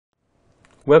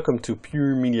Welcome to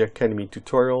Pure Media Academy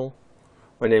tutorial.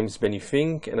 My name is Benny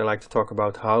Fink and I'd like to talk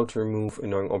about how to remove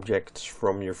annoying objects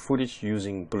from your footage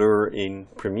using blur in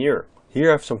Premiere. Here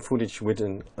I have some footage with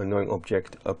an annoying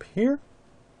object up here.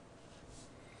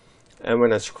 And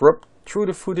when I scrub through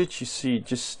the footage, you see it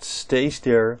just stays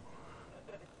there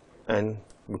and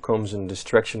becomes a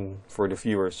distraction for the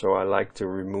viewer. So I like to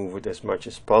remove it as much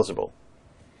as possible.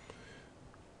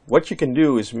 What you can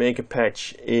do is make a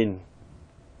patch in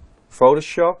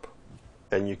Photoshop,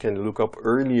 and you can look up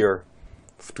earlier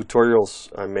tutorials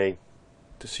I made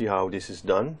to see how this is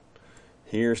done.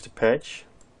 Here's the patch.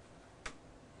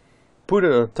 Put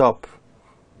it on top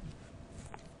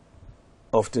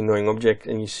of the annoying object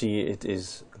and you see it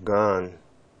is gone.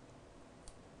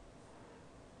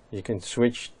 You can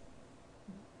switch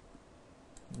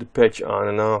the patch on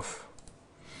and off.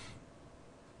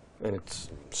 And it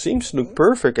seems to look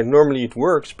perfect, and normally it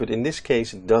works, but in this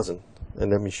case it doesn't.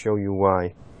 And let me show you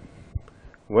why.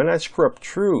 When I scrub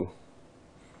through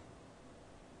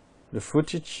the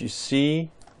footage, you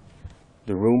see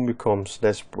the room becomes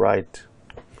less bright,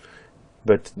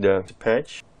 but the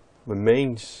patch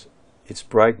remains its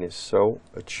brightness, so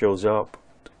it shows up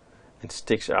and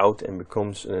sticks out and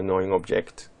becomes an annoying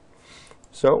object.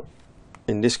 So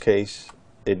in this case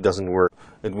it doesn't work.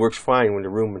 It works fine when the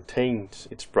room maintains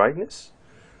its brightness,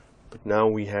 but now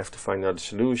we have to find out a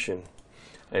solution.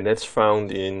 And that's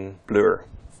found in blur.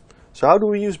 So how do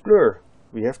we use blur?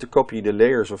 We have to copy the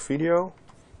layers of video.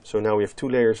 So now we have two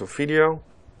layers of video.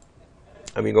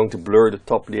 And we're going to blur the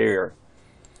top layer.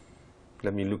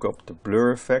 Let me look up the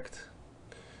blur effect.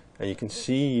 And you can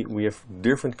see we have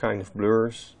different kind of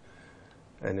blurs.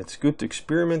 And it's good to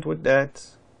experiment with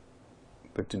that.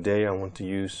 But today I want to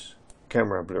use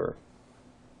camera blur.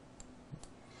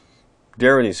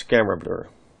 There it is, camera blur.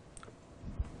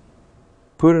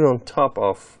 Put it on top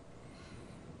of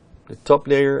the top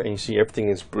layer and you see everything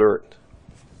is blurred.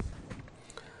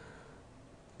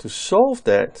 To solve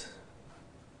that,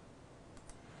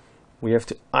 we have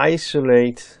to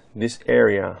isolate this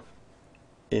area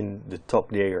in the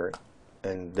top layer,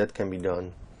 and that can be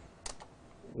done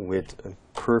with a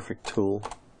perfect tool.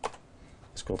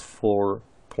 It's called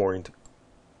 4-point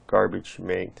garbage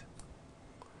mate.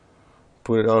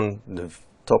 Put it on the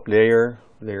top layer,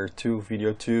 layer 2,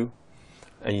 video 2.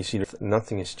 And you see that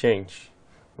nothing has changed.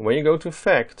 And when you go to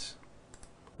Effect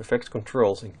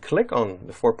Controls, and click on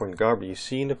the 4-point garbage, you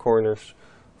see in the corners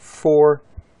 4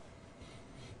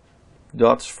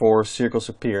 dots, 4 circles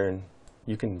appear, and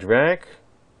you can drag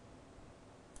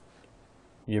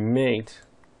your mate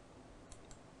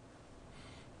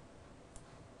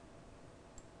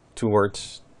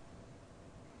towards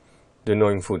the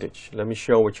annoying footage. Let me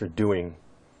show what you're doing.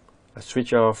 I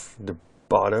switch off the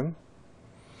bottom.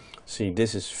 See,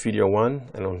 this is video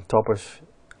 1 and on top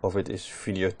of it is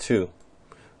video 2.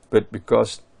 But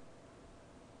because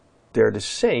they're the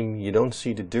same, you don't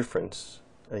see the difference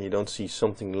and you don't see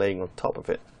something laying on top of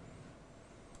it.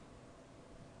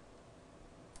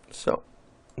 So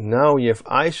now you have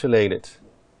isolated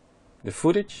the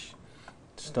footage.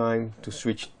 It's time to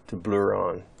switch the blur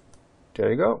on.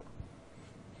 There you go.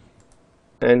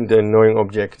 And the annoying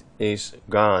object is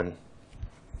gone.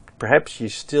 Perhaps you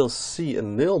still see a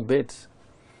little bit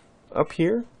up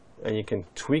here, and you can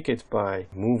tweak it by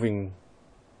moving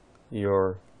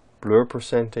your blur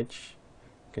percentage.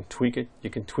 You can tweak it. You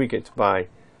can tweak it by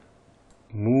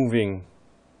moving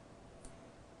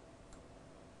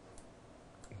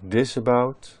this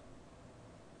about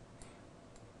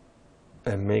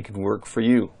and make it work for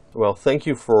you. Well, thank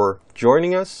you for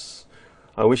joining us.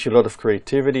 I wish you a lot of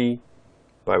creativity.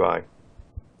 Bye bye.